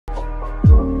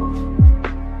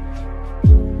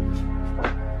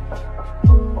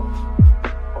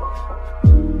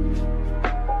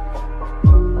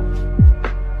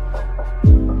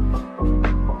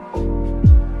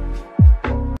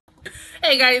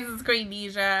Hey guys, it's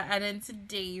Queendija, and in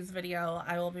today's video,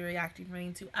 I will be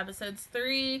reacting to episodes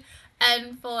 3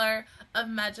 and 4 of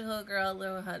Magical Girl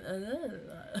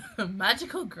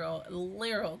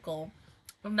Lyrical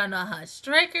Nanoha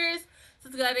Strikers. So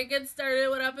let's go ahead and get started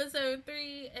with episode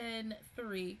 3 in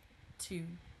 3, 2,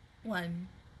 1,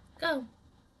 go.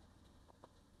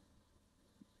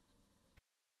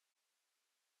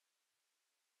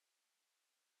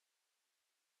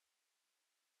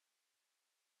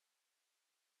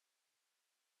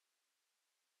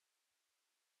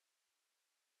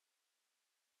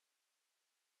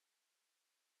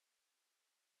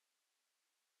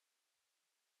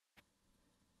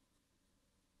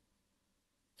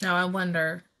 Now I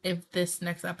wonder if this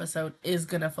next episode is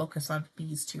gonna focus on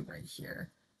these two right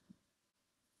here.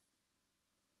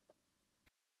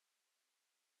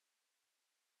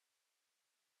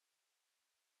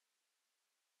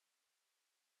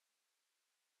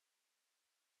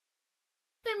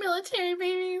 They're military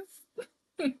babies.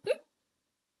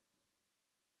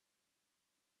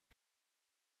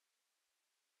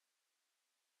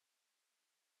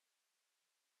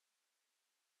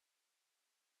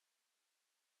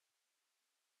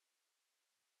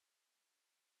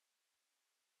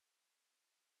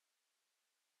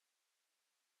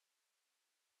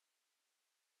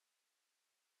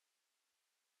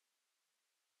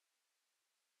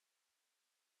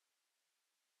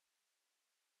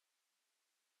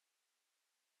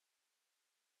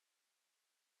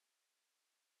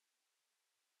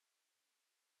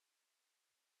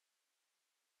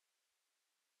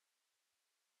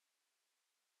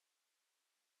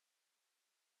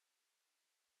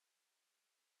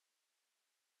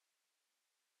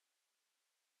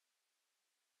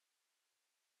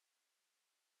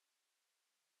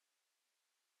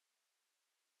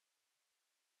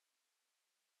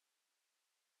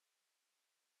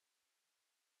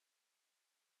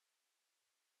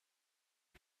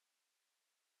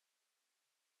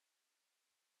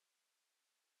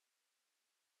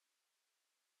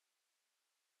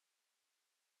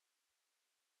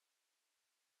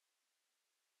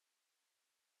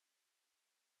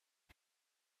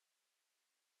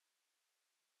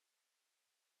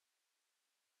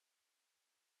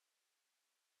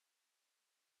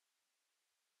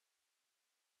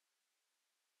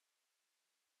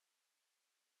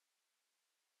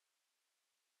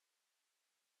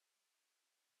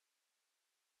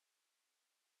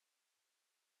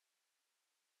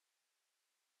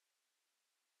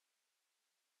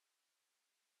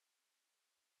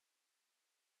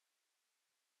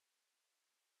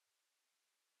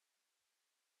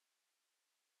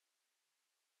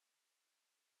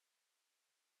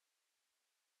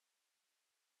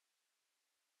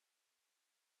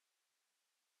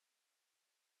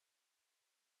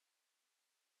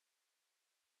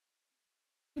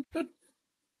 I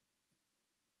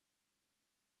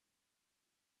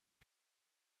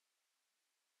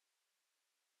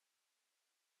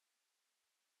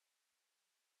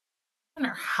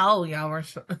wonder how y'all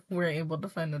were able to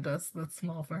find a dust that's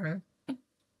small for her.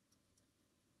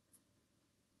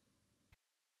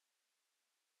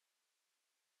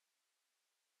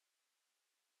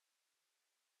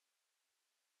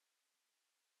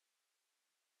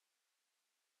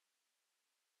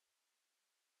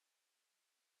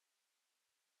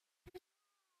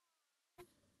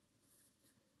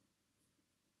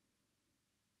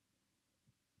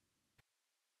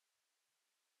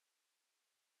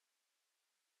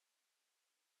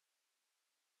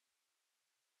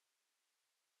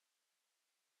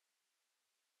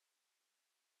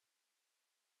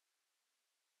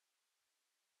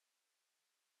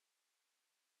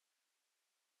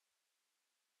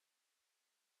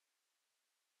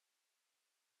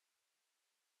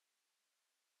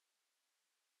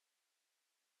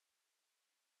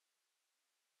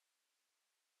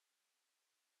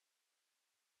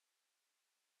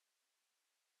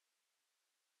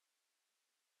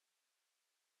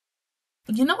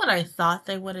 You know what I thought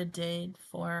they would have did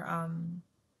for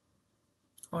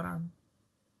hold on.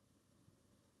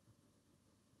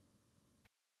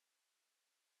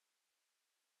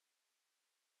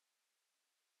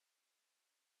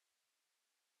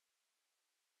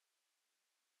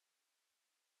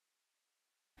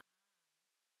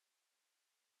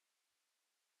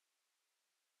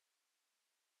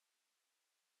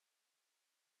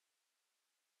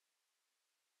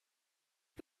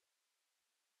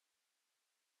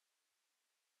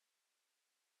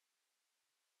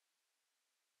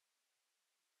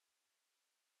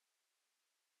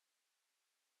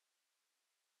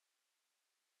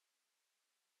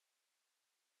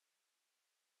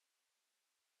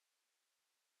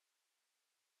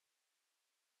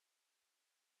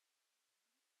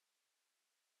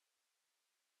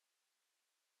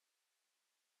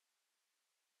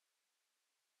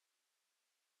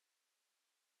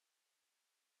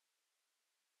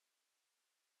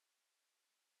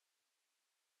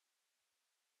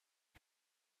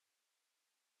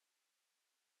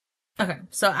 Okay,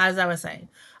 so as I was saying,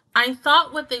 I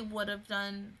thought what they would have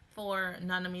done for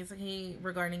Nana Mizuki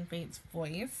regarding Fate's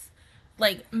voice,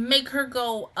 like make her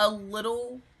go a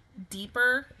little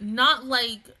deeper, not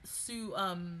like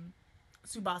Subasa,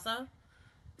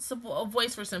 a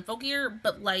voice for Symphogear,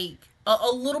 but like a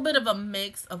little bit of a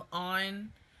mix of On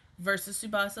versus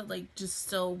Subasa, like just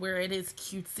still where it is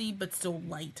cutesy but still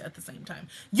light at the same time.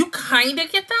 You kind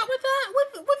of get that with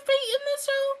Fate in this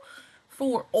show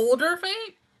for older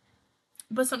Fate,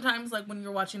 but sometimes, like when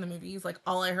you're watching the movies, like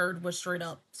all I heard was straight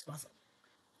up Tsubasa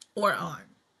or on.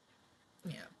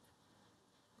 Yeah.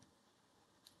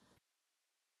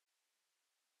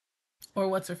 Or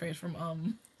what's her face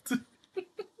from the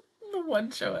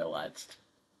one show I watched.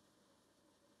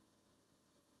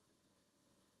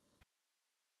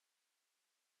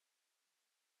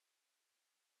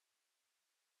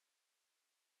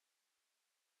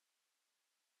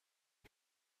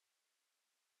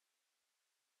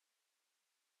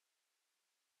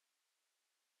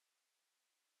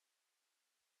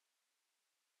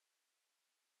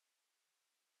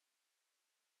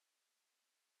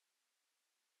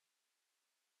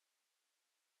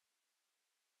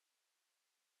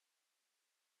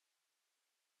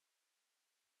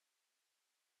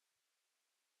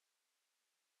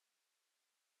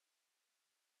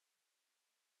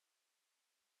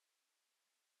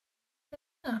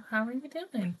 Oh, how are you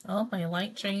doing? Oh, my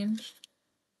light changed.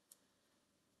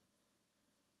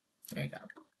 There you go.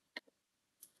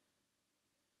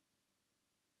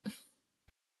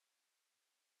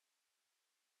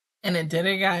 And it did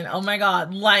it again. Oh my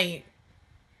god, light.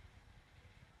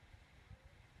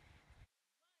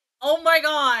 Oh my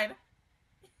god.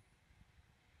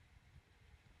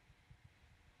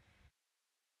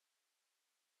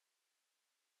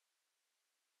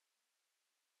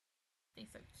 They're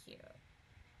so cute.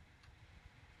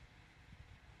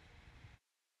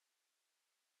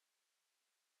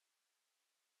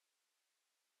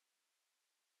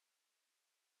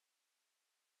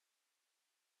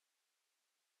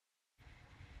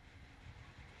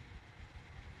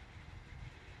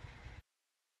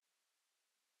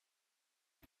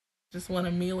 Just want to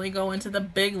immediately go into the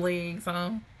big leagues,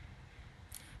 huh?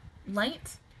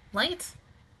 Light, light,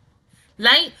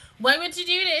 light. Why would you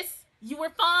do this? You were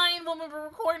fine when we were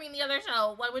recording the other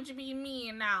show. Why would you be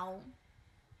mean now?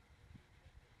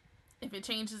 If it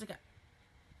changes again,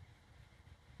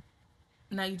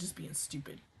 now you're just being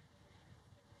stupid.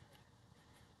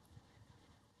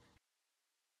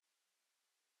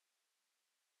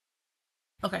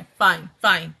 Okay, fine,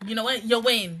 fine. You know what? You'll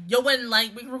win. You'll win.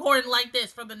 Like we recording like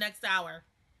this for the next hour.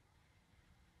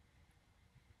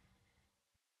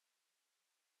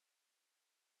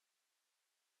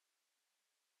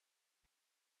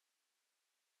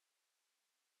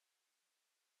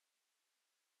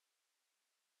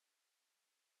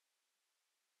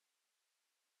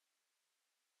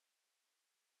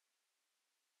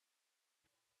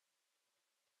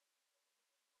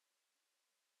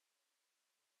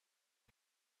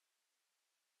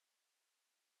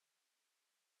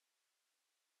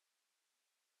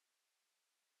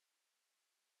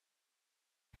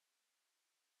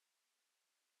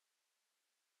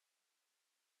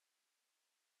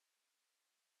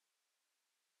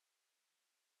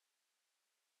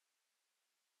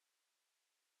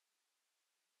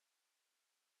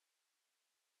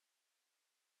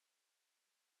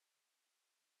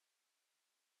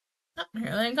 Oh,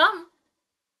 here they come.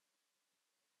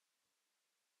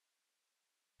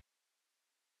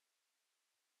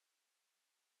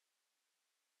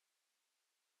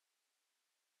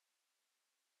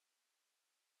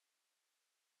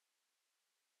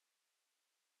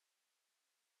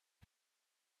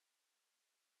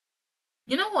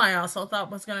 You know who I also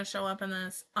thought was gonna show up in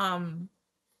this?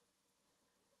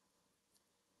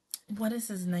 What is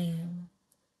his name?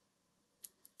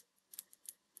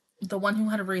 The one who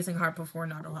had a racing heart before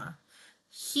Naruha.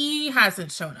 He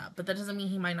hasn't shown up, but that doesn't mean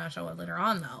he might not show up later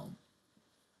on, though.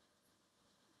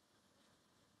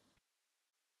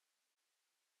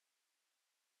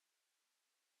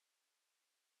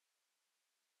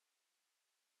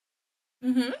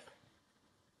 Mm-hmm.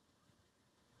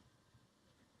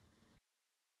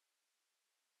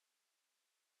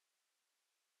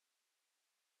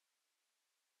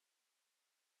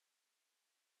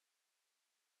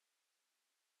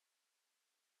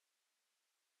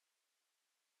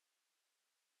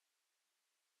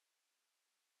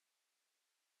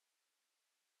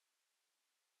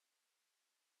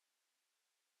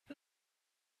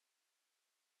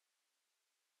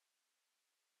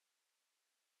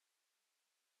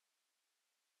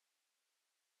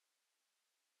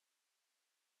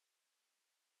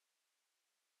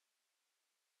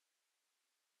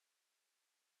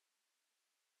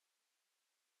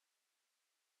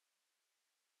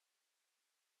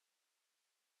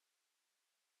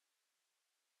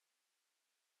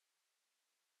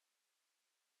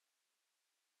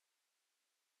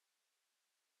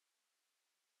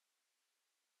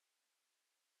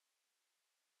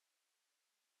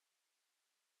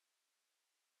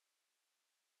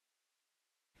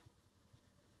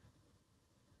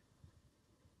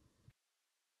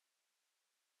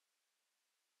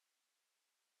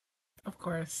 Of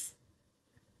course.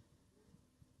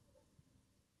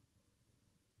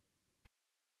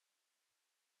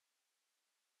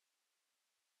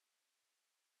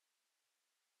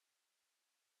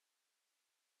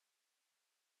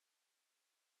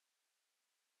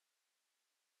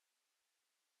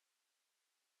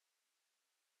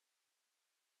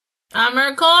 I'm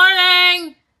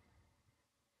recording!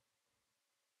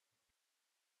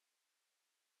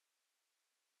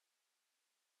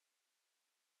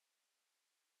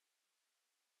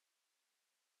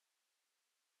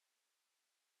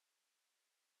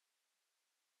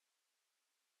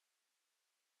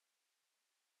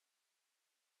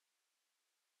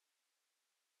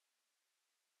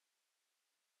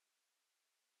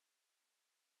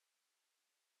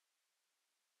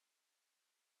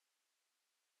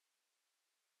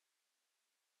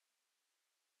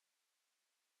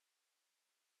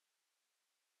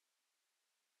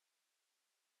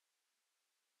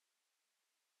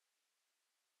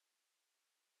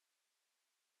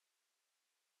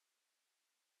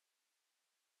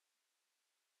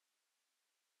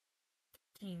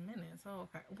 15 minutes. Oh,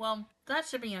 okay. Well, that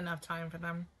should be enough time for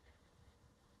them.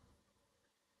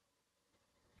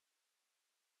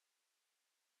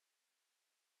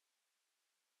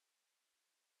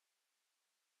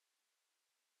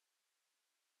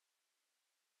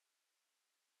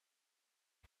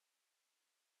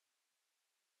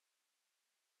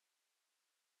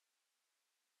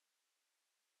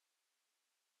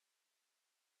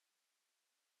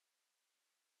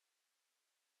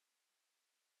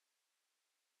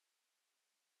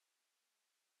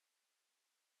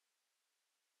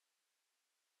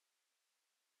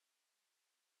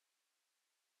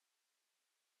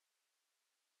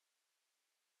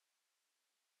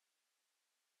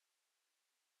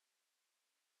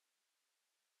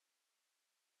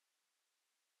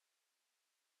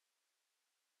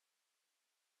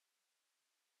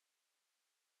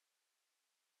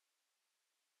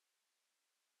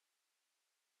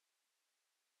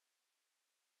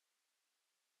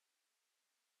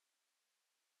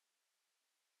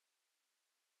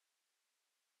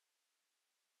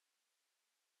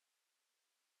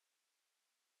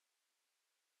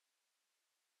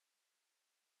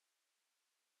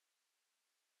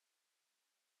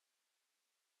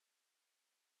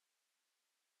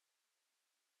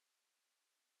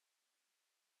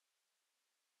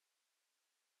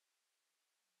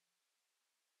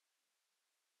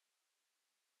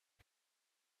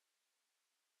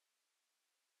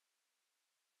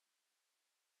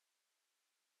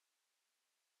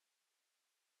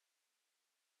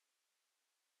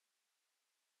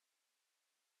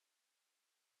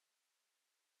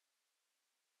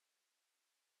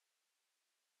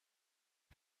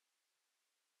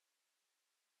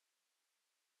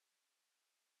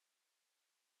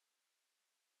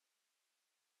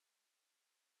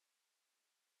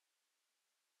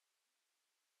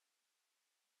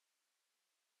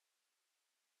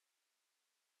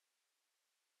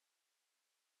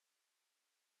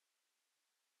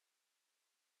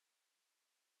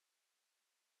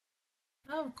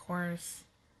 Of course.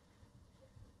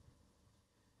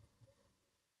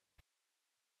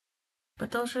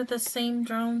 But those are the same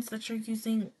drones that you're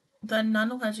using, the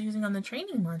Nanoha's using on the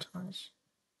training montage.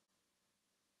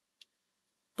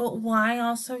 But why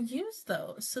also use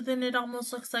those? So then it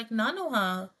almost looks like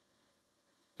Nanoha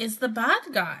is the bad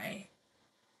guy.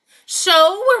 So,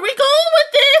 where we going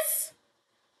with this?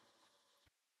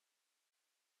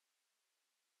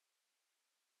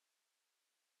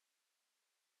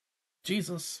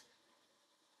 Jesus.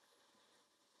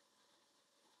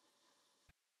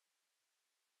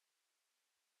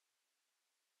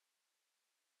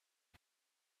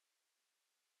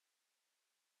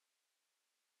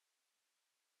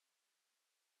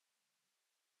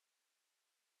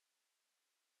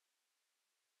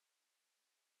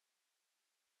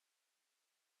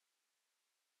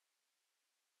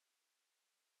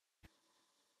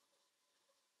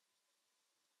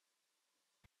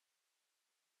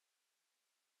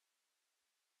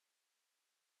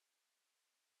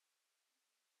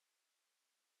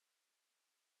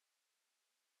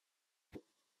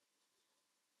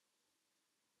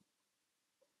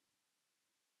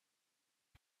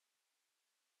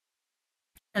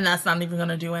 And that's not even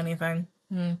gonna do anything.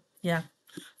 Yeah.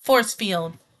 Force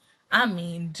field. I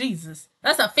mean, Jesus.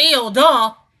 That's a field,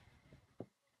 dog.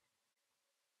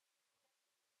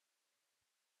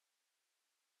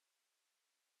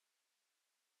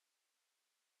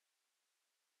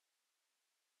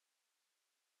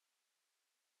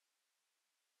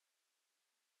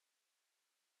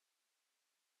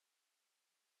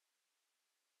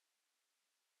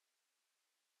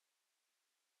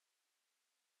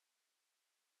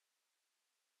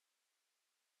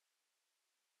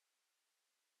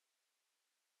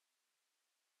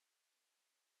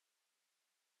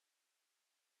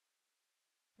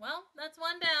 Well, that's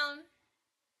one down.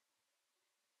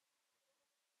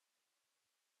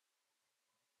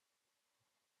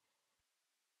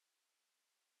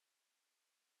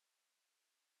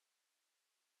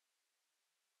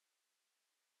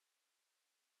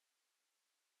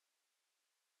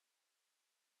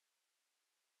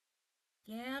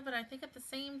 Yeah, but I think at the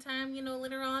same time,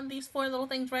 later on, these four little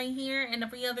things right here and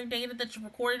every other data that you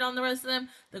recorded on the rest of them,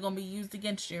 they're going to be used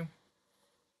against you.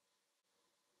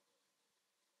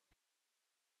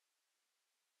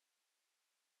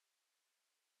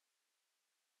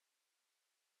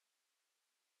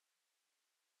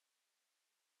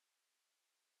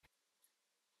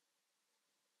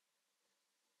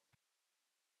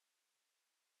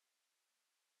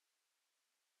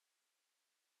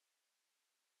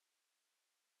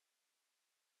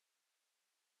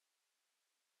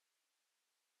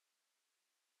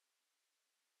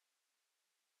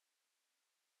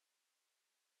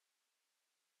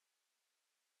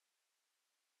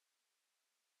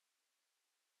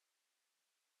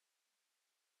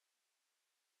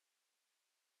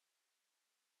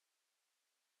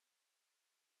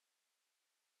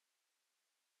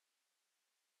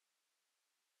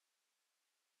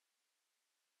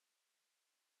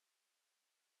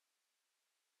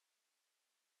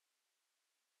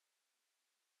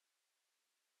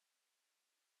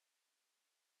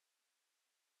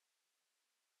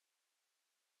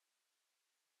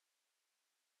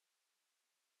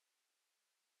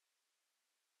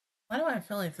 Why do I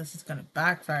feel like this is going to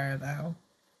backfire, though?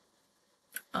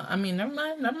 I mean, never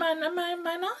mind, never mind, never mind,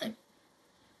 why not?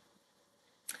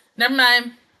 Never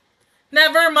mind.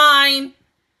 Never mind.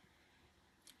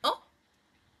 Oh,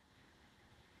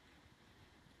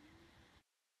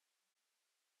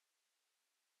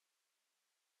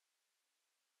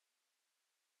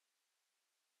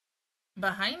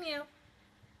 behind you.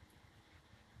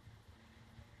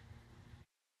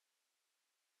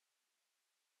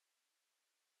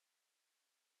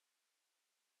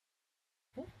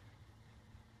 Ooh,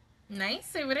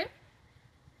 nice, over there.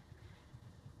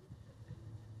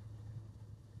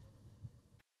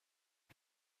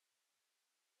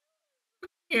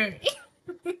 Here.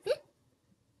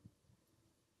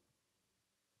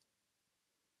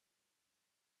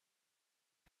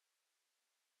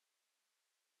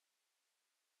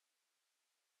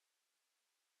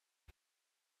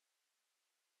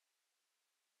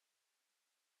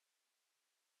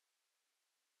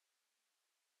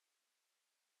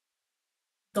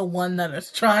 The one that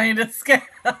is trying to scare.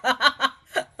 I'm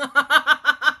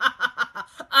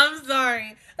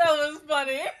sorry. That was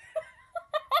funny. He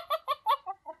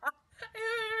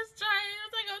was trying. He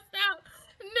was like, "Oh, stop.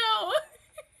 No."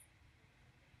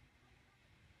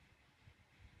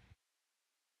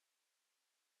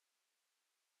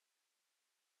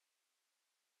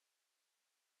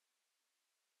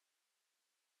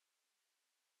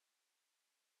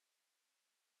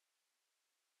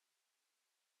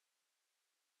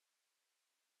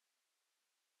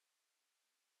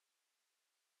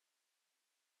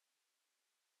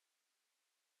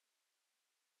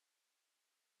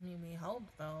 I mean, we hope,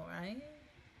 though, right?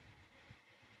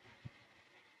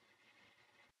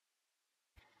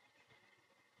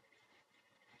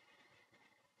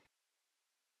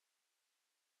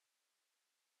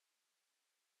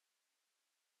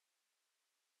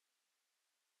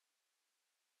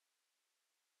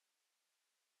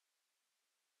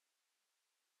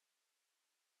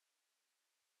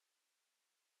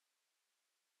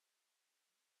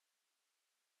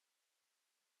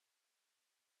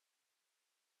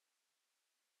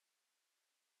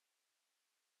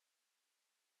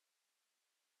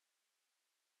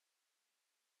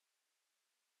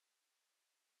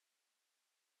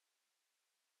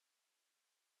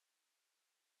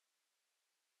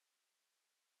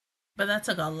 But that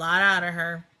took a lot out of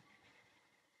her.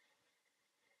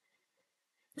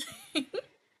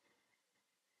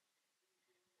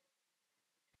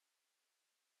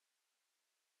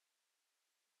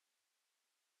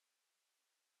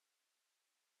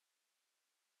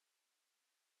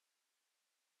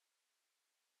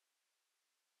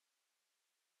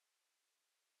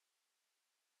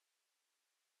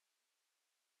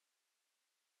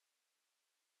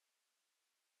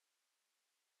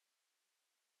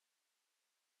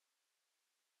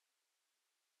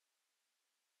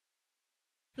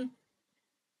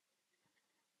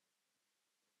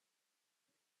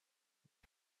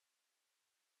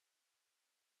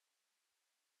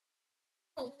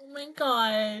 Oh my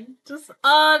god. Just,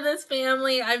 oh, this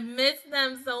family. I've missed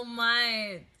them so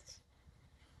much.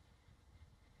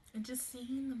 And just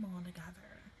seeing them all together.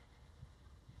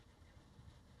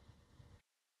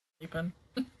 Sleeping.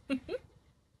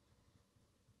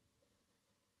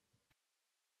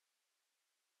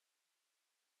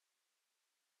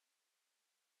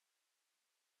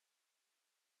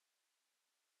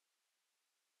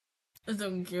 It's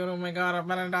so cute. Oh my god, I'm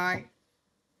gonna die.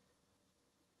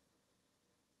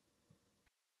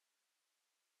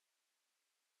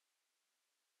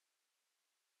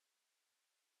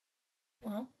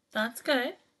 Well, that's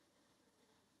good.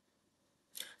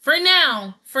 For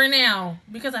now,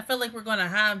 because I feel like we're gonna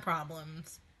have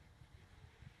problems.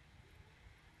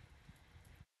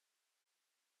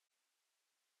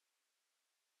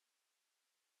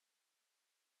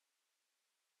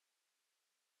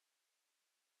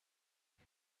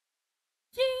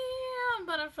 Yeah,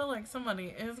 but I feel like somebody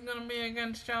is gonna be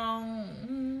against y'all.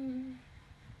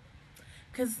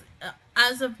 Because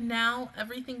as of now,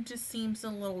 everything just seems a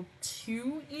little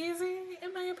too easy,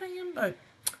 in my opinion. But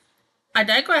I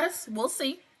digress. We'll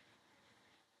see.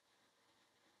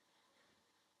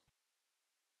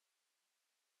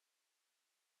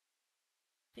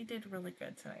 He did really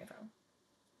good tonight, though.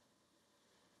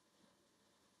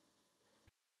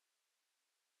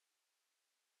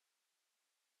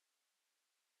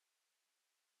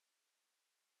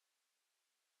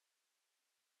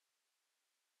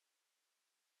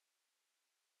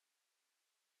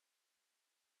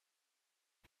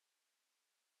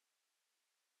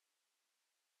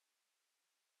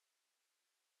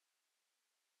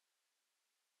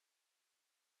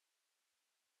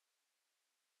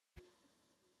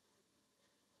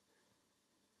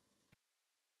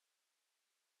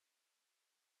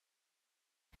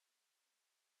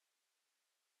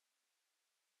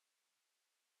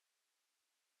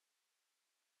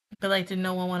 But like, did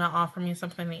no one want to offer me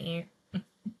something to eat?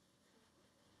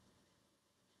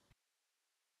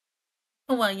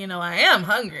 Well, I am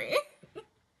hungry.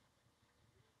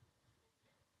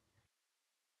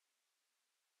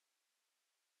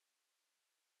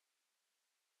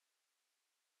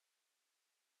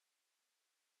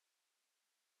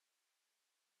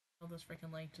 All this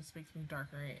freaking light just makes me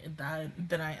darker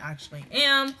than I actually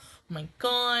am. Oh my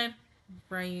god.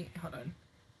 Right. Hold on.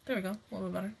 There we go. A little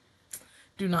bit better.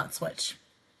 Do not switch.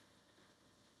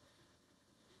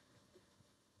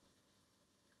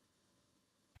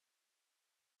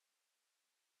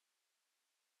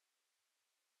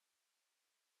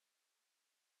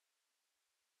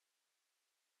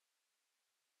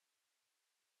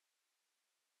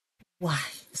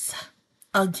 Wives.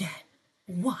 Again.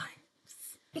 Wives.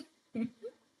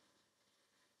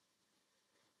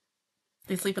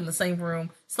 They sleep in the same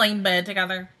room, same bed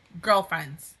together.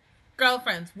 Girlfriends.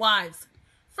 Girlfriends. Wives.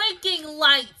 Freaking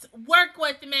lights. Work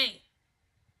with me.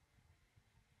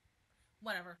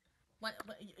 Whatever.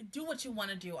 Do what you want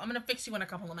to do. I'm gonna fix you in a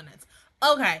couple of minutes.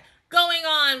 Okay, going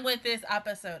on with this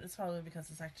episode. It's probably because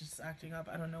it's actually just acting up.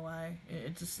 I don't know why.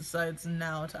 It just decides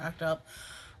now to act up.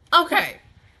 Okay,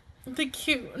 the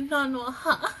cute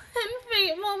Nanoha and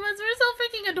Fate moments were so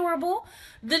freaking adorable.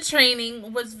 The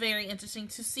training was very interesting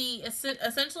to see.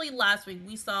 Essentially, last week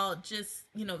we saw just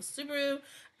Subaru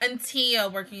and Tia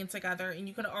working together, and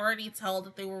you could already tell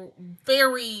that they were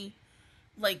very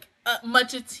like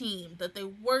much a team, that they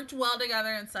worked well together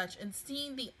and such. And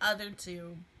seeing the other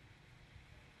two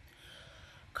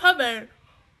come in,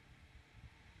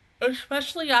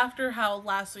 especially after how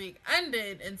last week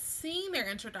ended, and seeing their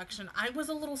introduction, I was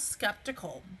a little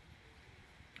skeptical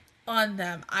on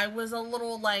them. I was a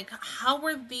little like, how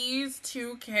are these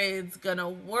two kids gonna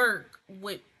work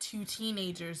with two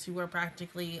teenagers who are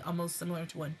practically almost similar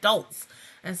to adults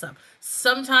and stuff?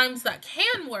 Sometimes that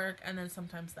can work, and then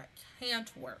sometimes that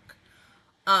can't work.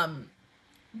 Um,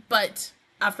 But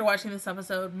after watching this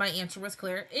episode, my answer was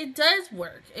clear. It does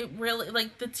work. It really,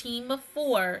 like the team of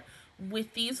four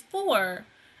with these four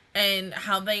and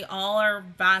how they all are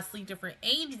vastly different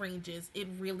age ranges, it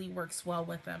really works well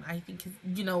with them. I think,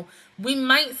 we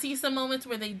might see some moments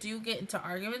where they do get into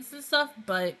arguments and stuff,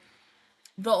 but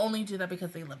they'll only do that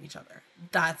because they love each other.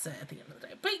 That's it at the end of the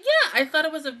day. But yeah, I thought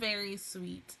it was a very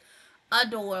sweet,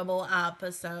 adorable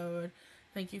episode.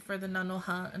 Thank you for the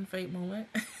Nanoha and Fate moment.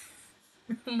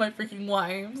 My freaking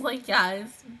wives. Like,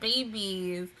 yes,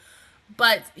 babies.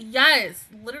 But yes,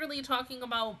 literally talking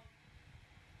about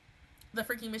the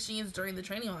freaking machines during the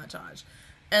training montage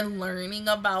and learning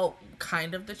about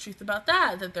kind of the truth about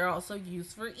that they're also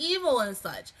used for evil and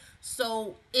such.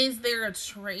 So, is there a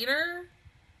traitor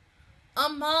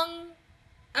among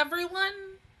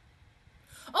everyone?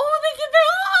 Oh, they get there.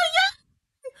 Oh,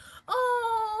 yeah.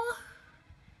 Oh,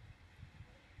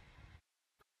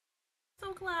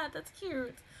 so glad. That's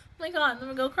cute. Oh my god, I'm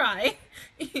gonna go cry.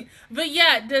 But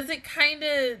yeah, does it kind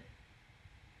of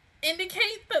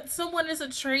indicate that someone is a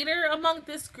traitor among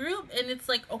this group? And it's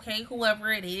like, okay,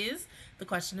 whoever it is, the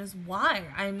question is why?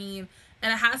 I mean,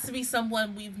 and it has to be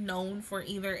someone we've known for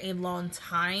either a long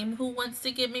time who wants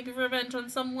to get maybe revenge on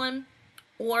someone,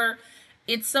 or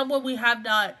It's someone we have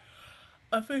not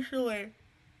officially.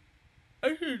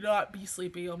 I should not be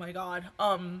sleepy. Oh my god.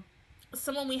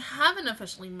 Someone we haven't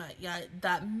officially met yet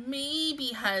that maybe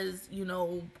has, you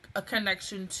know, a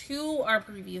connection to our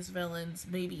previous villains,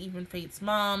 maybe even Fate's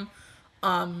mom,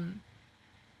 um,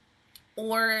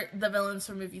 or the villains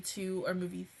from movie 2 or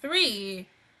movie 3,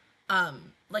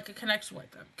 like a connection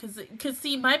with them. Cause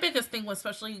see, my biggest thing was,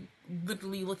 especially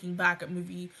literally looking back at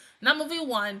not movie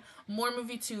 1, more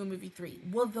movie 2 and movie 3.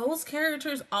 Will those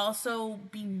characters also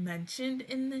be mentioned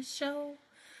in this show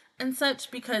and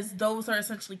such? Because those are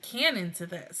essentially canon to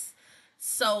this.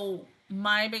 So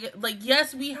my big, like,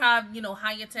 yes, we have, you know,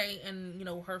 Hayate and, you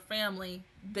know, her family.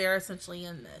 They're essentially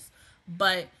in this,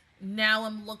 but now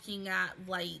I'm looking at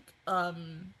like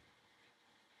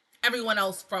everyone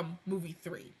else from movie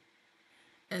 3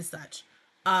 and such.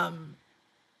 Um,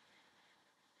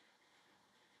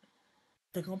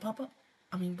 they gonna pop up.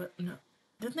 I mean, but no,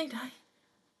 didn't they die?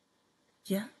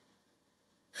 Yeah,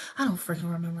 I don't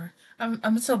freaking remember.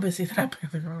 I'm so busy that I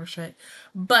barely remember shit.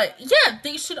 But yeah,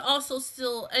 they should also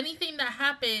still, anything that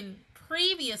happened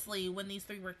previously when these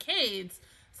three were kids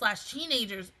slash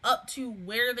teenagers up to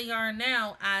where they are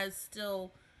now as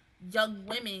still young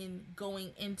women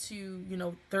going into, you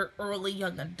know, their early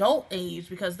young adult age,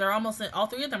 because they're almost in, all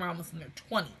three of them are almost in their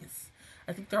 20s.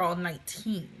 I think they're all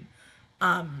 19.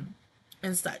 Um,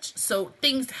 and such. So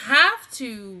things have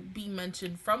to be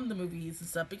mentioned from the movies and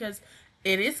stuff because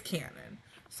it is canon.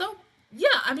 So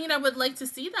yeah, I mean, I would like to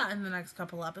see that in the next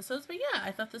couple episodes. But yeah,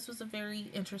 I thought this was a very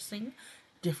interesting,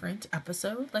 different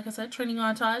episode. Like I said, training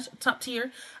montage, top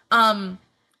tier. Um,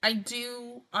 I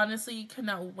do honestly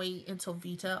cannot wait until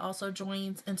Vita also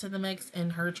joins into the mix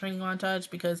in her training montage,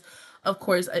 because of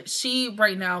course she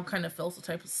right now kind of feels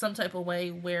some type of way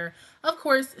where of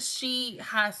course she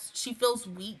feels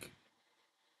weak,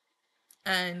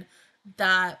 and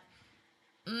that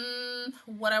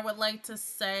what I would like to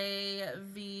say,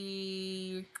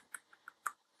 the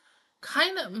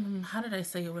kind of how did I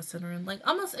say it was centering, like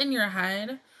almost in your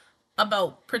head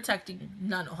about protecting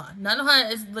Nanoha.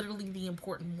 Nanoha is literally the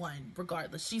important one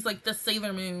regardless. She's like the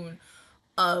Sailor Moon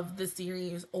of the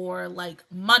series, or like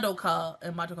Madoka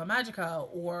and Madoka Magica,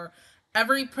 or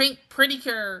every Pretty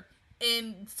Cure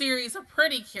in series of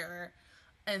Pretty Cure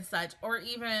and such, or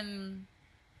even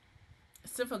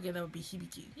Symphogen, that would be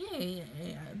Hibiki.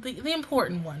 Yeah. The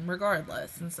important one,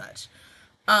 regardless and such.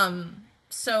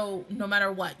 So no matter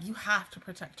what, you have to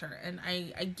protect her. And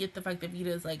I get the fact that Vita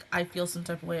is like, I feel some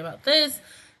type of way about this,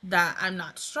 that I'm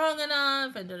not strong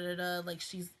enough, and da da da. Like,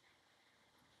 she's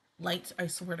light, I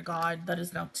swear to God, that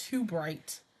is now too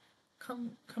bright.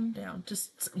 Come down.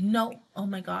 Just no. Oh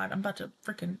my god, I'm about to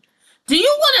freaking. Do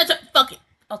you want to? Fuck it.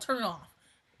 I'll turn it off.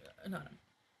 No.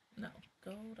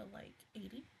 Go to like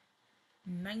 80,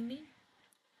 90.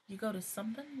 You go to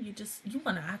something. You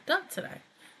want to act up today.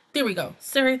 There we go.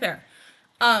 Stay right there.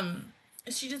 Um,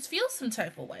 she just feels some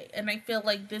type of way, and I feel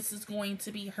like this is going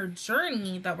to be her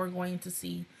journey that we're going to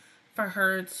see for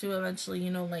her to eventually,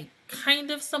 you know, like kind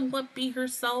of somewhat be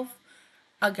herself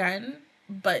again,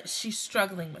 but she's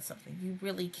struggling with something. You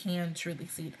really can truly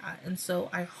see that. And so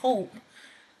I hope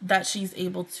that she's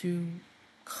able to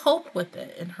cope with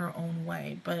it in her own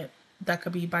way. But that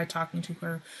could be by talking to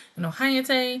her, you know,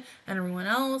 Hayate and everyone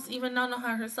else, even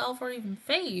Nanoha herself, or even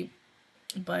Faye.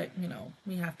 But, you know,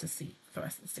 we have to see the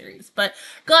rest of the series. But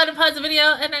go ahead and pause the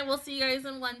video, and I will see you guys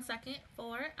in 1 second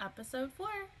for episode 4.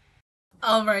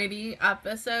 Alrighty,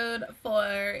 episode 4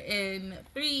 in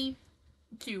 3,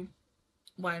 2,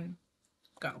 1,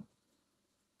 go.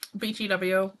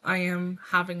 BTW, I am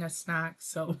having a snack,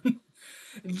 so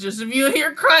just if you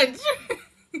hear crunch,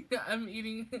 I'm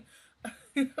eating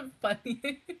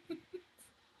funny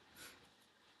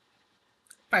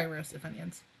fire roasted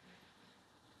onions.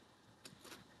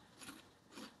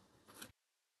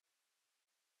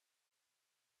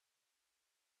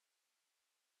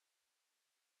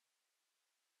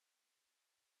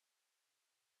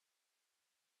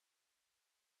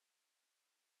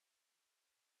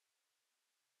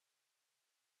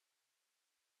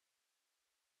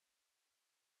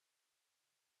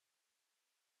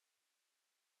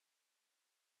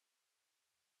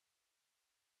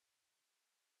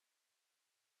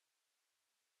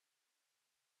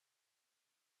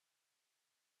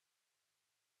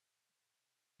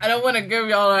 I don't want to give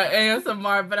y'all an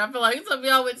ASMR, but I feel like some of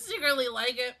y'all would secretly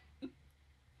like it.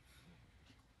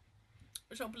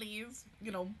 So please,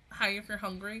 you know, hi, if you're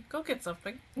hungry, go get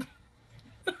something.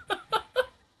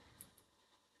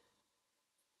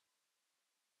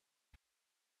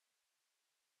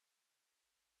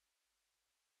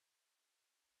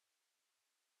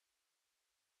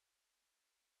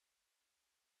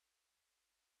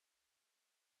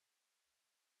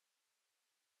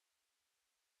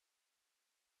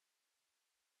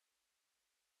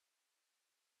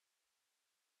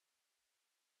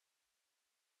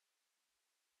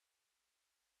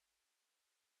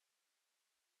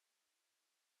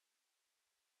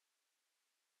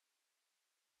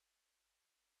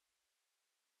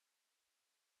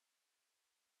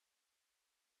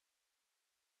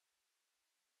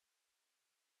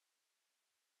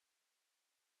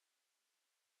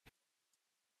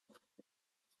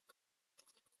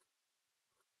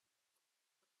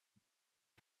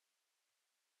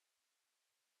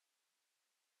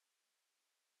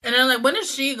 And then like, when is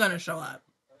she gonna show up?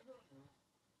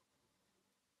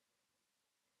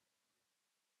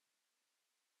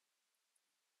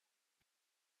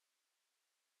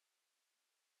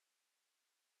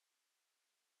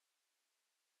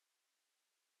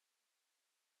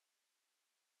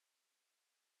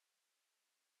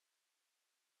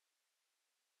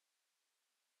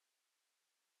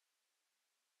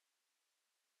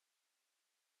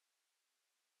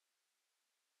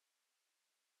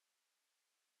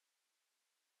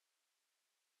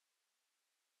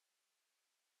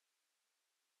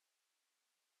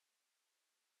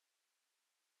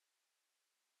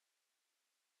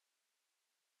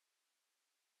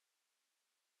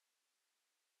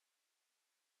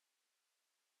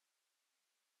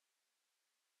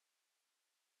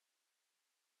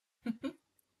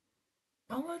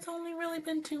 Oh, it's only really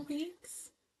been 2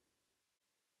 weeks.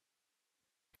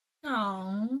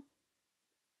 Oh.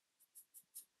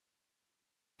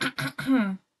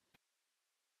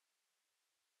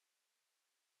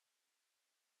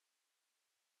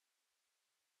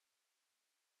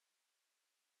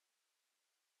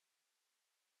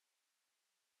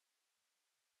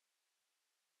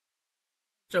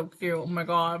 So cute. Oh my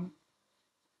god.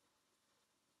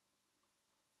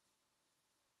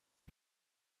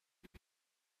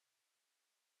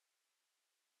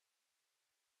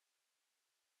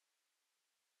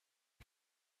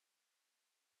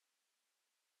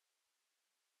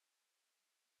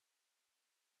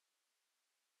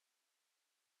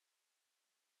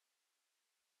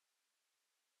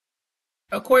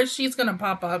 Of course, she's gonna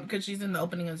pop up because she's in the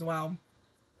opening as well.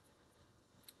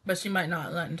 But she might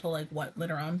not let until like what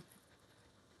later on.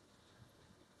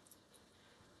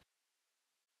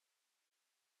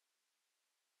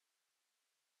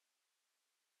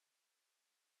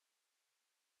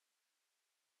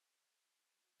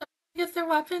 Get their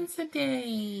weapons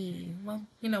today. Well,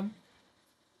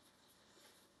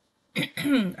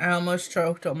 I almost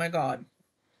choked. Oh my god.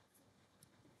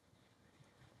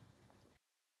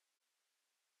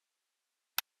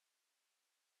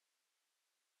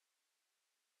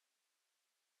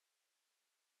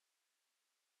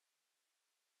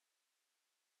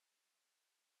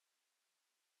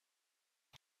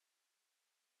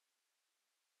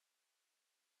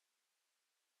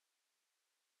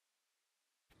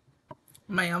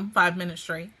 Ma'am, 5 minutes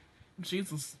straight.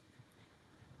 Jesus.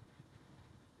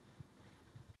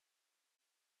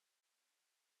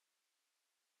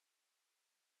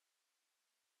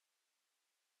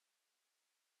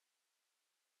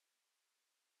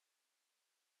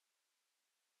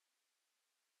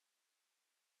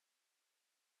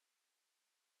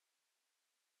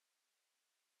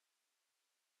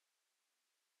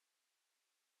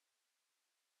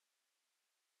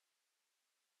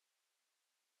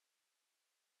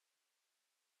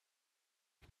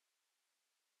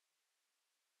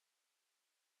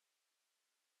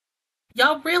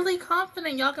 Y'all really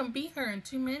confident y'all can beat her in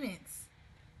 2 minutes?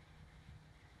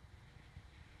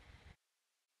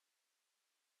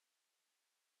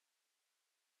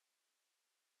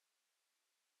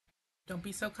 Don't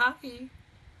be so cocky.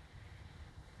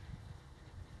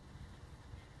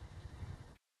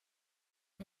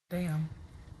 Damn.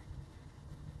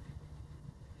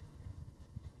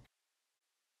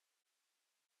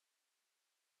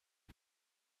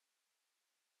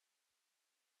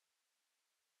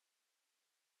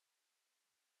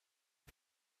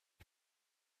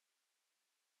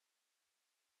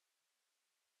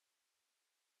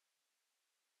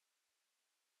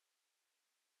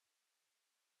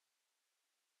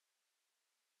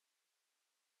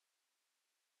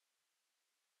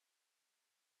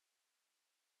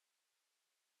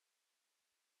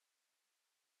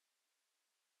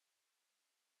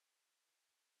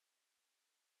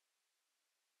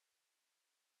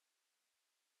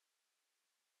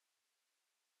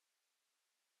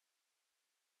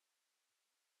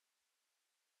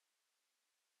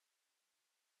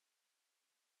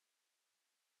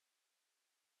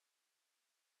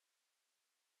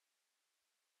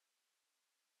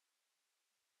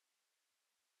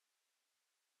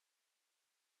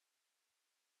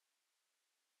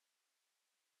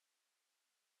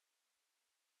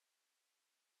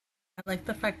 I like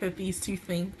the fact that these two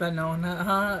think that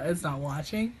Nona is not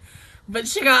watching, but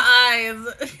she got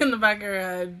eyes in the back of her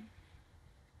head.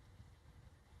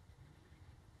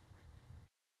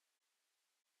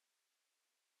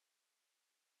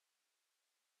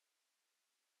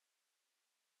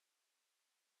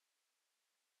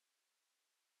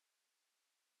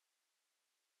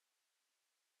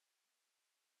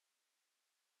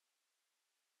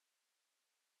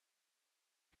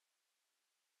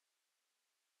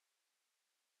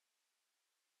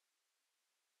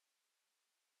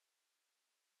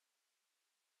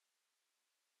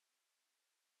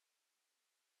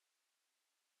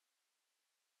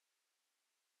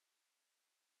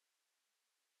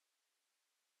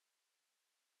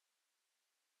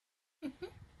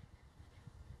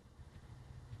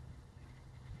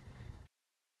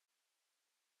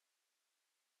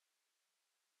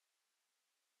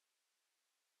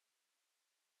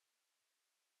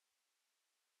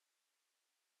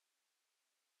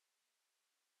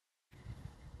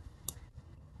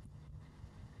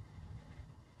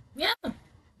 Yeah.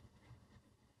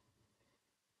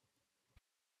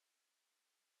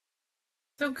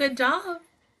 So good job.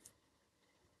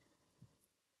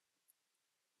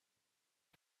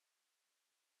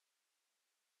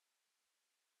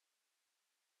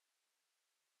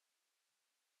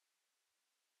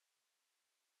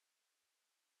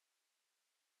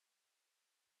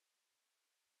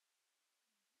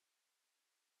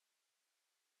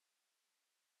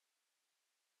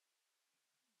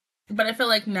 But I feel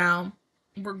like now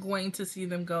we're going to see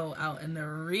them go out in the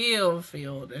real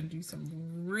field and do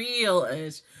some real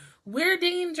ish. We're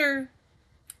danger.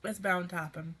 It's bound to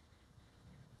happen.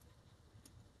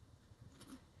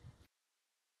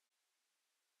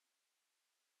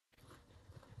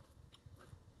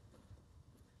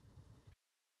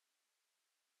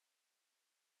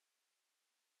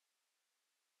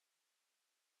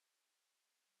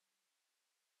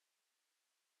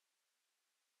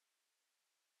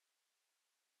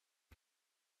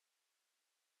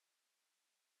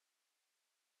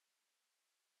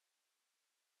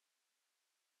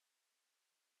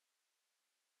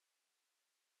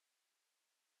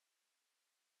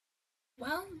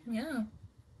 Well, yeah.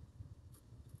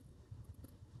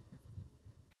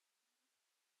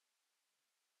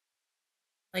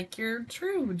 Like your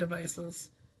true devices.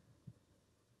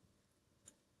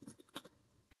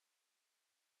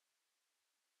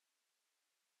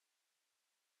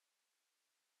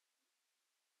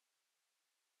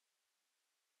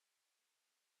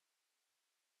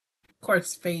 Of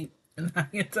course, fate and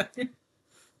hindsight.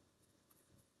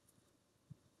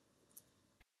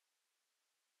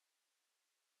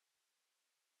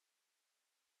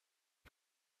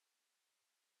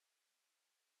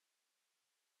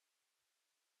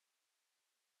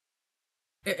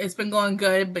 It's been going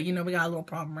good, but you know, we got a little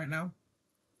problem right now.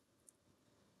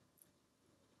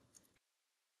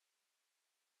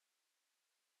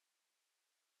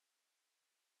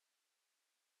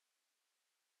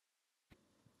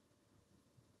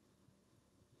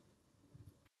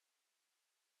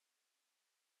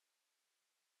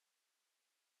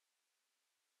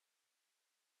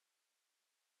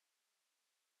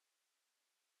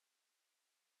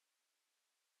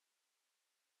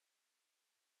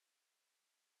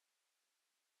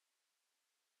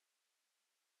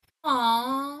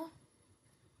 Aww.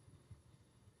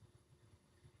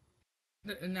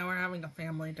 And now we're having a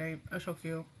family date. That's so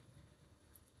cute.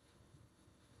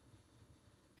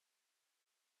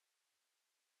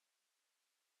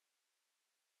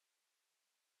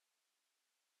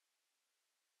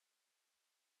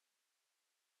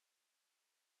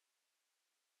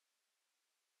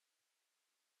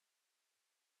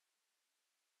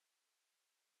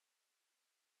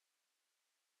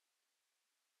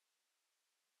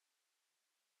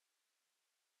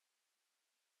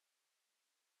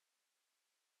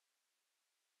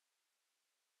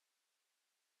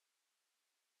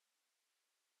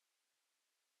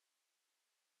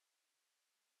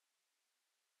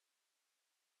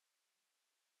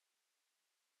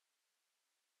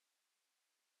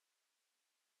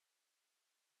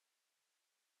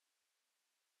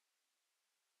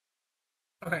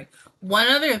 Okay. One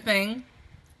other thing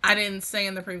I didn't say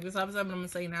in the previous episode, but I'm gonna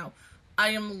say now. I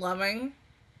am loving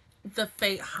the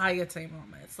Fate Hayate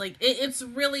moments. Like it's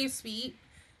really sweet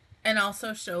and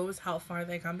also shows how far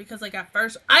they come because like at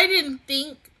first I didn't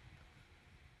think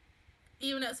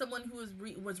even as someone who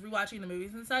was rewatching the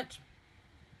movies and such,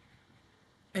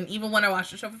 and even when I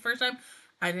watched the show for the first time,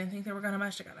 I didn't think they were gonna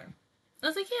mesh together. I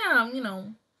was like, yeah, you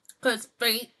know, because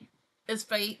Fate is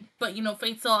Fate, but you know,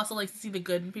 Fate still also likes to see the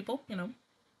good in people, you know.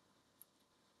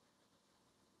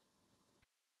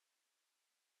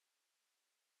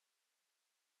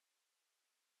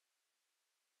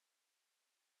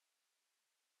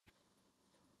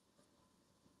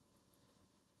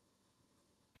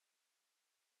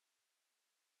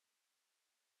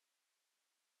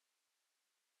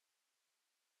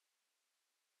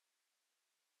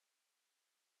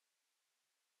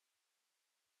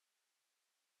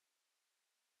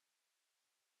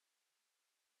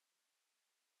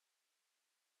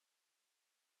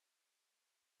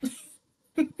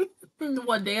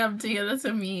 What damn Tia, that's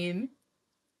a mean.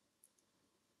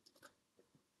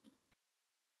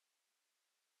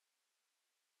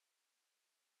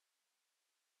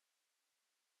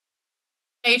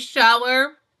 A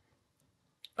shower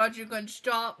But you can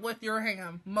stop with your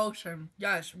hand motion.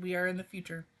 Yes, we are in the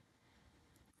future.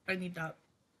 I need that.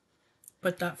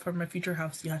 Put that for my future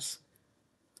house. Yes.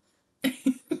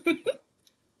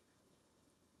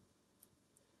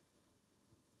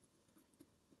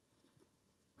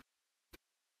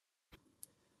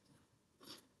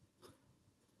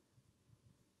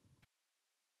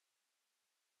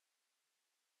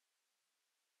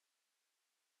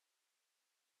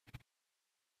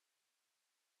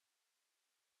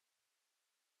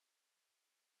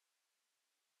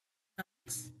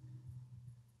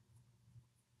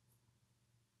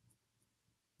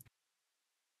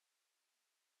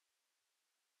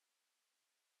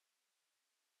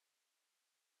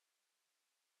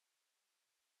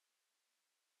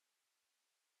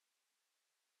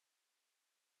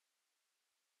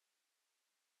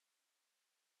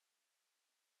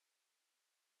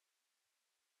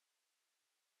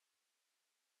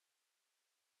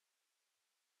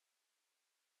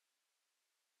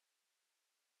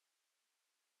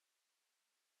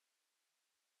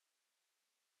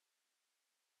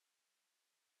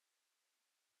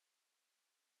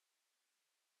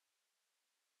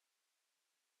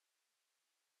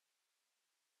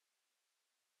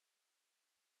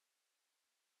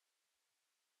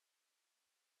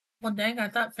 Well, dang, I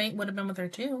thought Fate would have been with her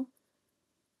too.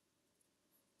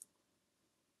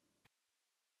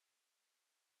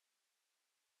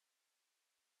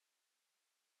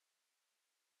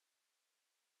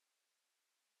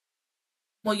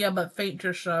 Well, yeah, but Fate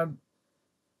just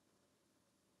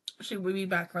she would be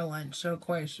back for lunch, so of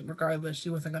course, regardless, she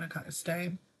wasn't gonna kind of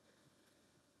stay.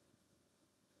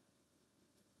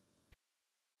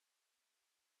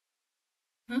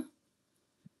 Hmm?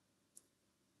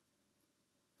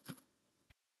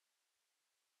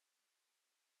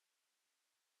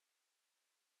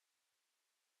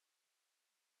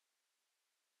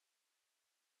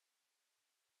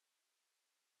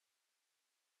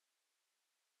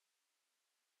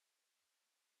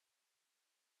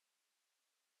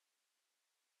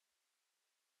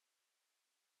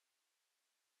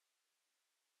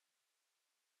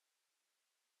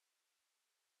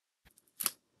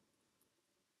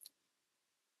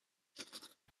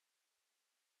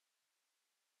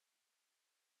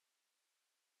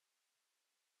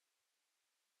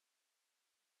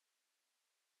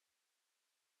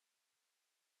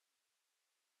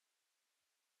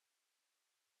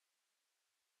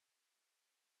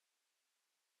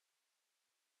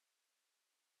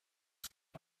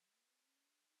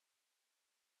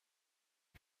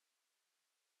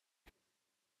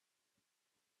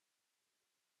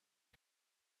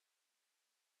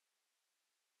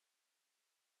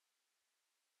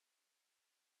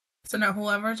 So now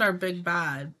whoever's our big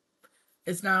bad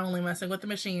is not only messing with the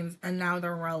machines and now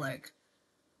the relic.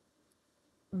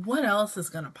 What else is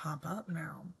gonna pop up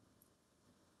now?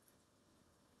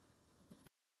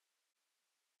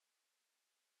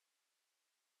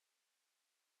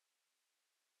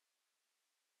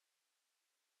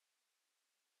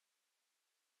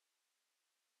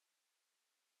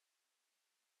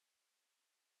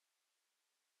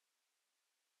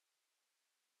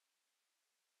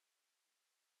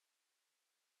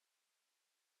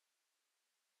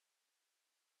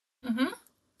 Mm-hmm.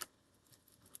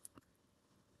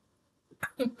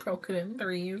 Broken in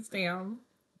threes, damn.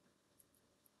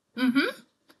 Mm-hmm.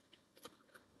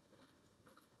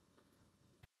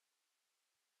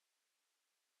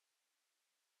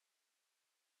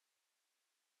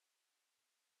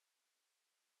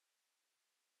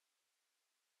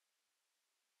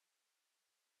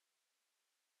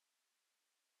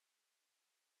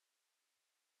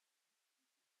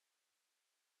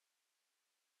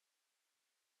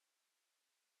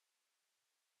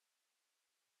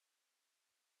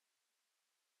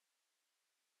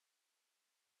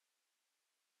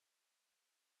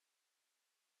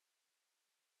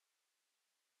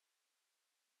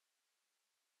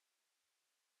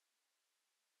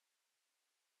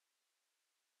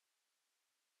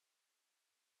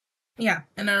 Yeah,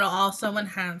 and it'll also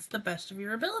enhance the best of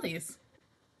your abilities.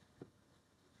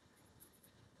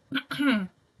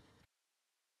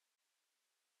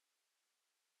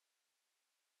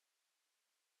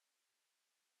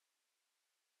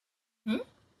 Hmm?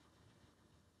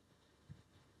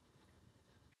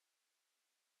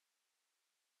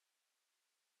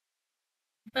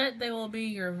 But they will be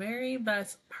your very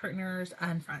best partners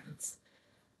and friends.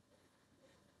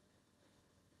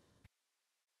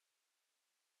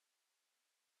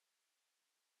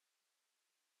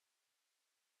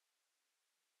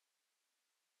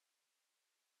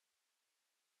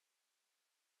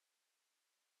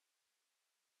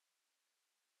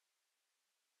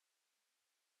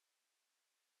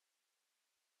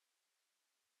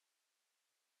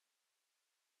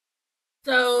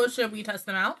 So, should we test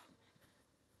them out?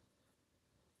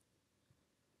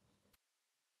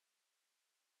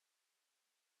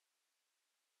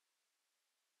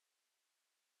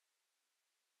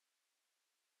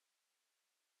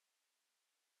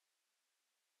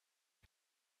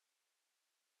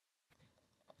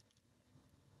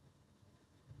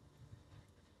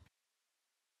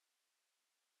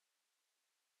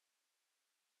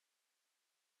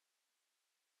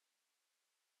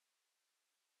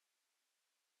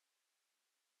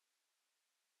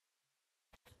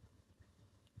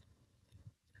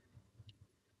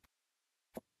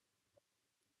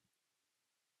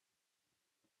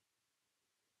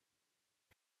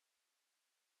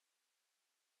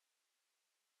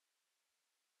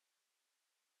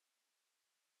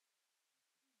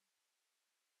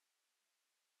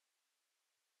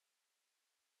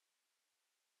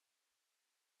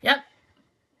 Yep.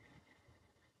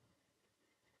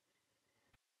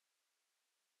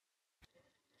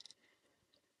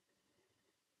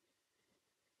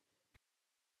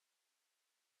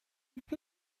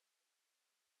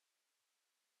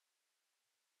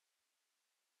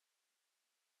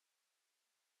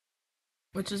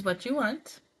 Which is what you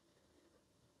want.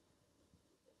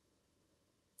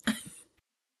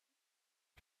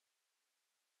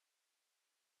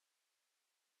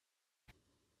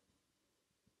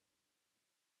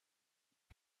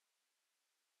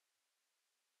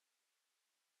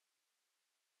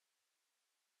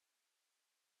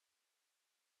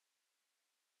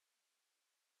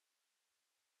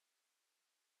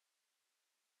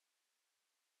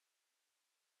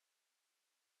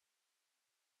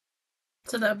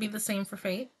 So that would be the same for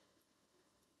Fate.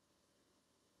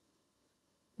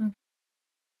 Mm.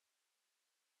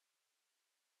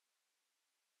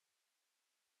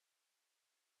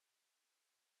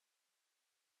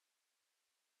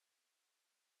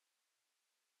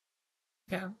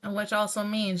 Yeah. And which also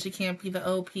means she can't be the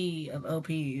OP of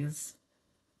OPs.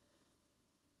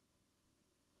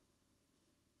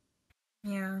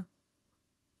 Yeah.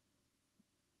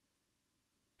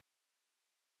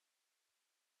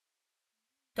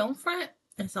 Don't fret.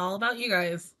 It's all about you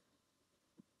guys.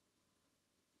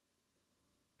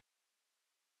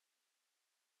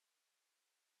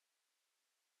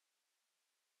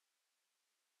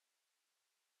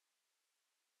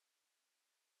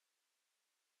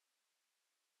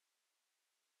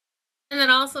 And that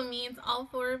also means all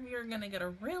four of you are going to get a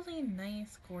really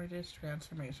nice, gorgeous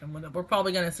transformation. We're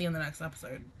probably going to see in the next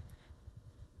episode.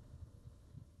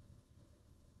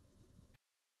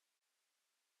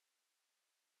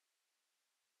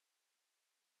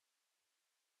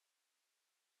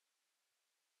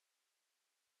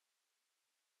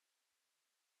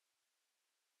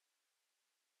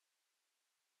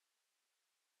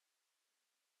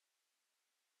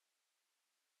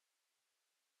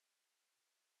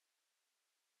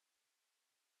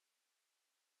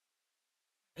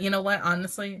 You know what?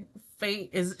 Honestly, Fate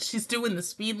is she's doing the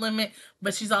speed limit,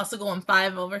 but she's also going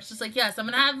five over. She's like, yes, I'm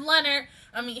gonna have dinner.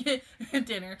 I mean,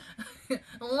 dinner,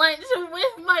 lunch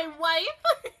with my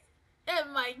wife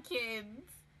and my kids.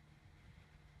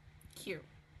 Cute.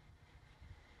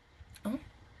 Oh,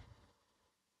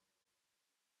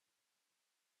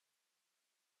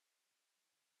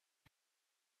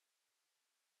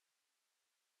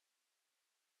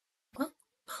 well,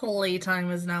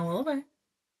 playtime is now over.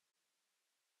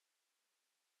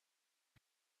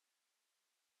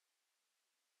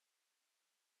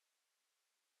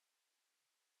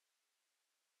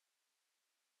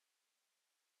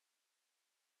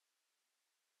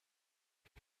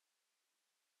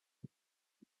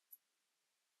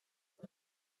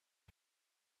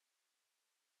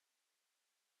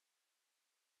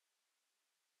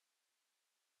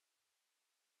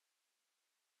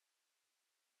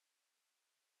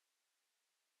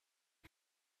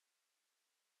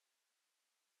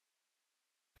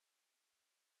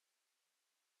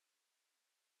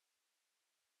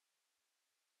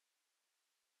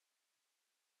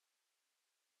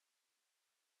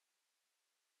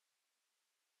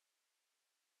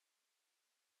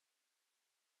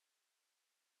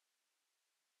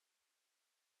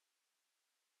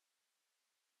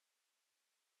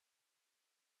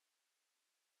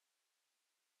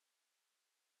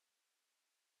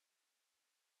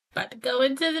 About to go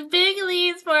into the big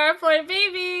leagues for our four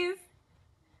babies.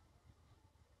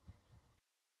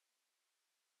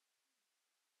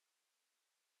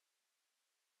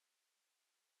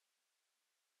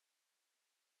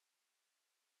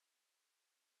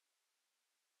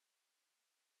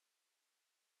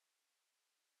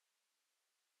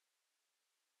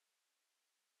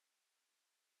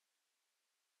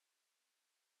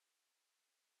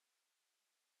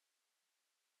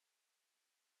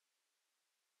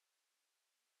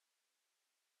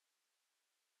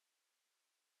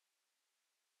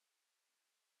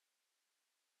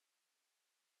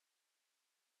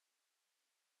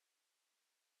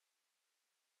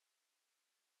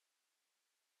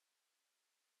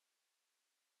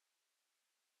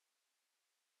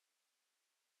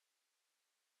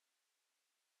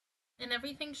 and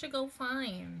everything should go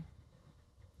fine.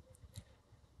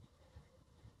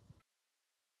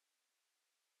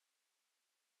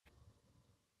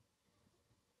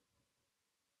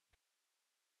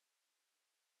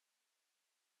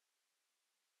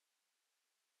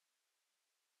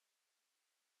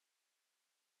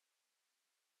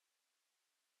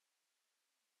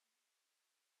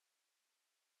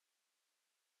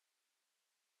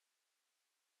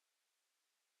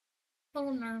 A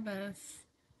little nervous.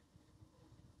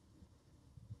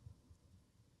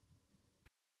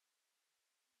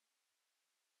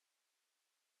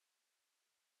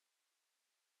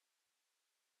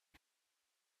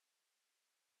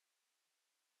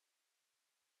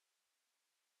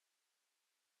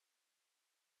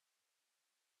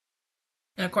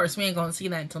 And of course, we ain't gonna see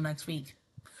that until next week.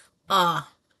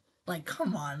 Ah, like,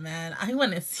 come on, man. I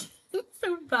want to see it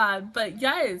so bad. But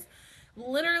yes,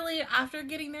 literally, after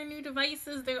getting their new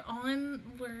devices, they're on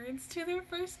words to their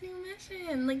first new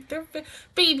mission. Like, they're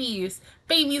babies.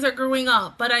 Babies are growing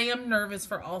up. But I am nervous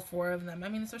for all four of them. I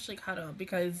mean, especially Kato,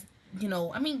 because,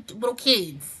 I mean, little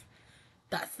kids.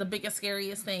 That's the biggest,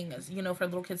 scariest thing is, for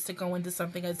little kids to go into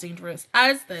something as dangerous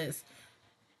as this.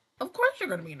 Of course, you're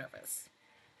going to be nervous.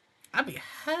 I'd be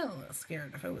hella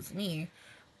scared if it was me.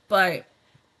 But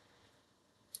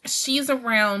she's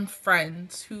around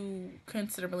friends who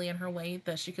considerably in her way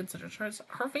that she considers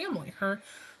her family, her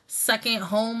second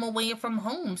home away from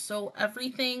home. So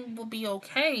everything will be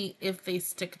okay if they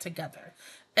stick together.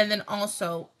 And then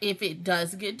also, if it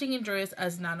does get dangerous,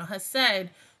 as Nano has said,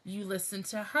 you listen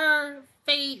to her,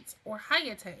 Fate, or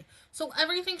Hayate. So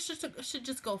everything should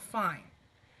just go fine.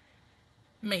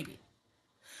 Maybe.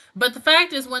 But the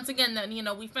fact is, once again, that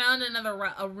we found another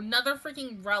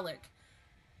freaking relic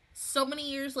so many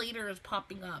years later is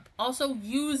popping up. Also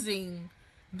using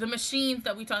the machines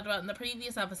that we talked about in the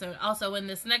previous episode. Also in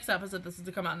this next episode, this is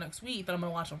to come out next week that I'm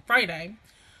gonna watch on Friday.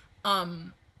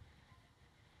 Um,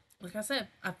 like I said,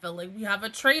 I feel like we have a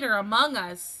traitor among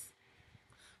us.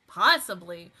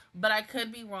 Possibly, but I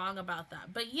could be wrong about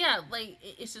that. But yeah, like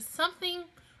it's just something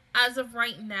as of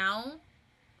right now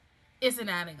isn't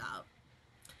adding up.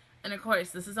 And of course,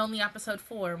 this is only episode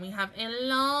 4, and we have a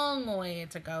long way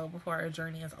to go before our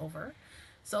journey is over.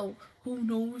 So, who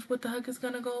knows what the heck is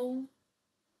gonna go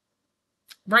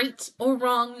right or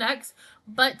wrong next?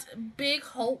 But big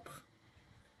hope,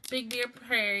 big dear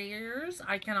prayers.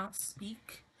 I cannot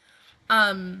speak.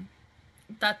 Um,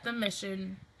 that the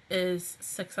mission is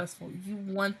successful. You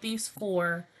want these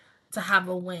 4 to have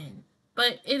a win,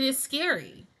 but it is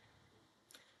scary.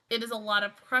 It is a lot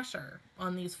of pressure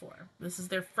on these 4. This is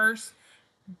their first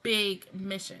big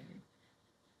mission.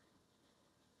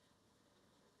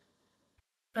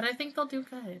 But I think they'll do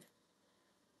good.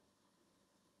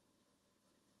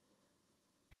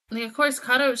 Like, of course,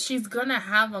 Kato, she's gonna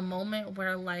have a moment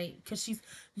where, like, because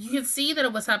you can see that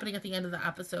it was happening at the end of the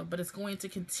episode, but it's going to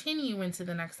continue into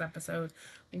the next episode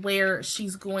where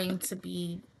she's going to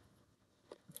be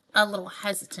a little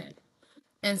hesitant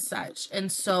and such.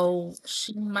 And so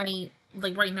she might,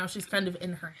 like, right now, she's kind of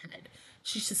in her head.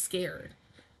 She's just scared.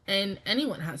 And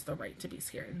anyone has the right to be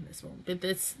scared in this moment. But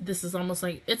this is almost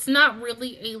like it's not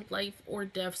really a life or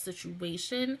death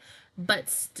situation, but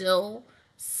still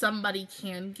somebody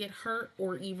can get hurt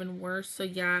or even worse. So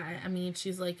yeah, I mean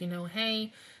she's like,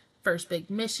 hey, first big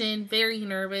mission, very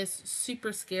nervous,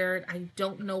 super scared. I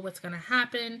don't know what's gonna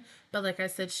happen. But like I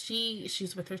said,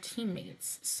 she's with her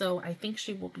teammates. So I think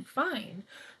she will be fine.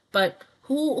 But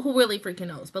who really freaking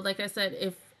knows? But like I said,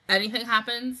 if anything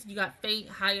happens, you got Fate,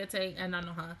 Hayate, and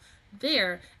Nanoha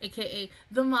there, aka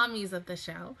the mommies of the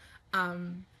show,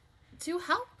 to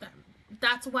help them.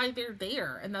 That's why they're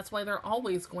there, and that's why they're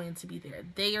always going to be there.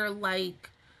 They are like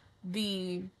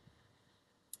the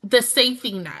the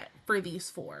safety net for these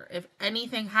 4. If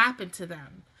anything happened to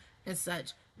them and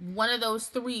such, one of those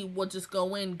 3 will just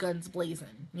go in guns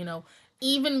blazing.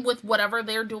 Even with whatever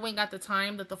they're doing at the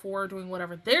time that the 4 are doing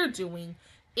whatever they're doing,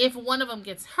 if one of them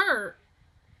gets hurt,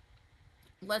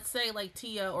 let's say like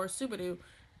Tia or Subaru,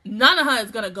 Nanaha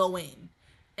is gonna go in.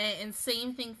 And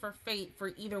same thing for Fate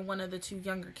for either one of the 2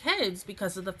 younger kids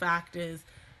because of the fact is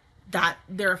that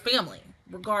they're a family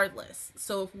regardless.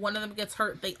 So if one of them gets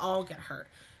hurt, they all get hurt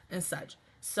and such.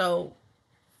 So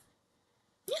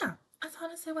yeah, that's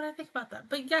honestly what I think about that.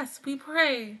 But yes, we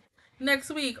pray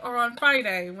next week or on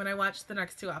Friday when I watch the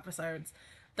next 2 episodes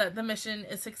that the mission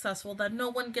is successful, that no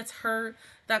one gets hurt,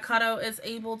 that Kato is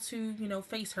able to,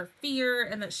 face her fear,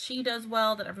 and that she does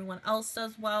well, that everyone else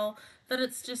does well, that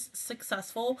it's just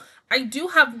successful. I do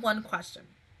have one question.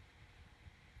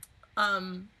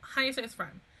 Hayate's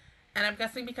friend. And I'm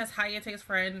guessing because Hayate's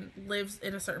friend lives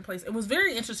in a certain place. It was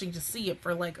very interesting to see it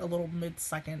for like a little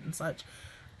mid-second and such.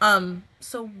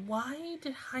 So why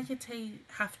did Hayate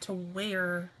have to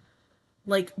wear,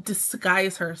 like,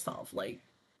 disguise herself? Like,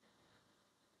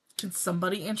 can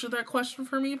somebody answer that question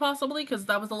for me, possibly? Because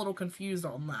that was a little confused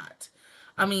on that.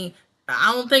 I mean,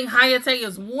 I don't think Hayate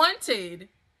is wanted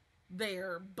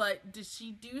there, but did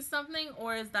she do something,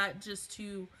 or is that just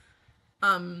to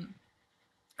um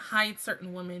hide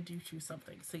certain women due to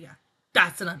something? So yeah,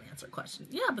 that's an unanswered question.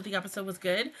 Yeah, but the episode was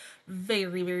good.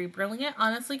 Very, very brilliant.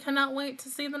 Honestly, cannot wait to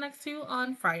see the next two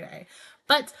on Friday.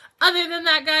 But other than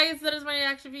that, guys, that is my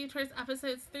reaction view towards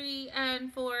episodes 3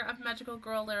 and 4 of Magical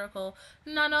Girl Lyrical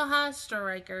Nanoha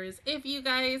Strikers. If you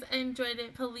guys enjoyed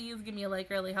it, please give me a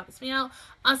like. It really helps me out.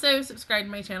 Also, subscribe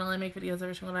to my channel. I make videos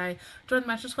every single day. Join the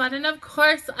Master Squad. And of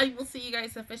course, I will see you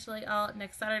guys officially all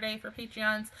next Saturday for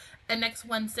Patreons, and next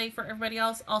Wednesday for everybody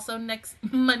else. Also next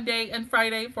Monday and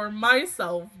Friday for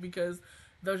myself, because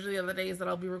those are the other days that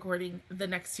I'll be recording the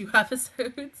next two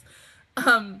episodes.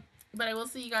 But I will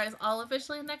see you guys all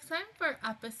officially next time for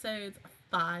episodes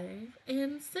 5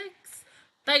 and 6.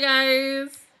 Bye,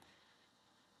 guys!